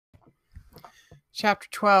Chapter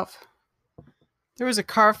 12. There was a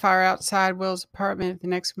car fire outside Will's apartment the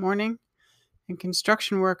next morning, and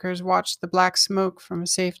construction workers watched the black smoke from a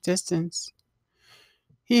safe distance.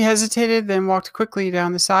 He hesitated, then walked quickly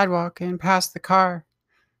down the sidewalk and past the car,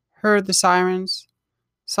 heard the sirens,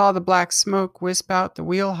 saw the black smoke wisp out the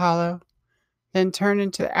wheel hollow, then turned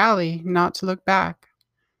into the alley not to look back.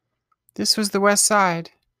 This was the West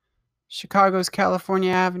Side, Chicago's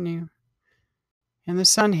California Avenue, and the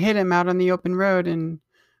sun hit him out on the open road and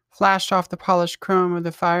flashed off the polished chrome of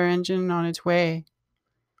the fire engine on its way.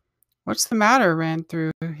 What's the matter? Ran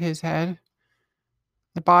through his head.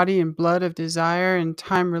 The body and blood of desire and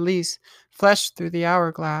time release fleshed through the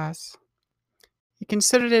hourglass. He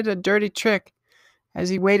considered it a dirty trick as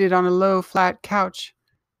he waited on a low, flat couch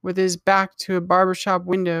with his back to a barbershop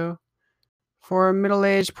window for a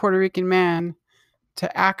middle-aged Puerto Rican man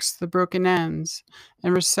to axe the broken ends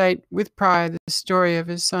and recite with pride the story of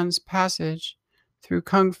his son's passage through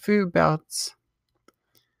kung fu belts.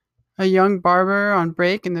 A young barber on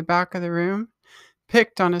break in the back of the room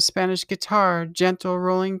picked on a Spanish guitar, gentle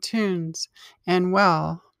rolling tunes, and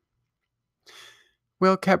well.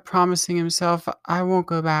 Will kept promising himself, I won't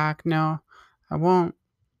go back, no, I won't.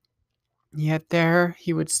 Yet there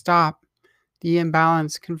he would stop, the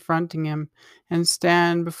imbalance confronting him, and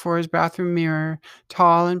stand before his bathroom mirror,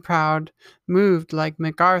 tall and proud, moved like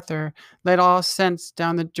MacArthur, let all sense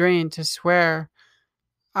down the drain to swear,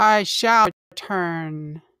 I shall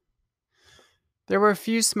return. There were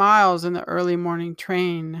few smiles in the early morning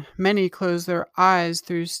train. Many closed their eyes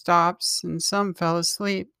through stops, and some fell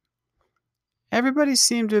asleep. Everybody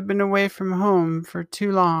seemed to have been away from home for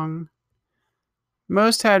too long.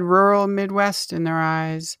 Most had rural Midwest in their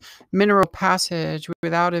eyes, mineral passage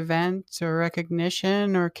without event or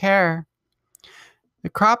recognition or care. The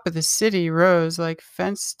crop of the city rose like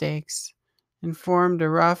fence stakes and formed a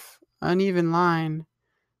rough, uneven line.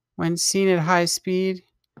 When seen at high speed,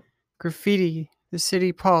 graffiti the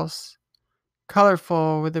city pulse,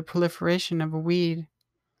 colorful with the proliferation of a weed.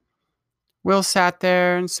 Will sat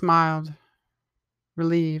there and smiled,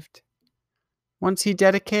 relieved. Once he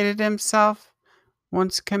dedicated himself,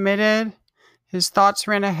 once committed, his thoughts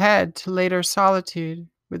ran ahead to later solitude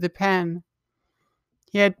with the pen.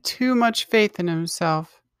 He had too much faith in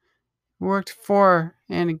himself. It worked for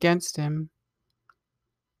and against him.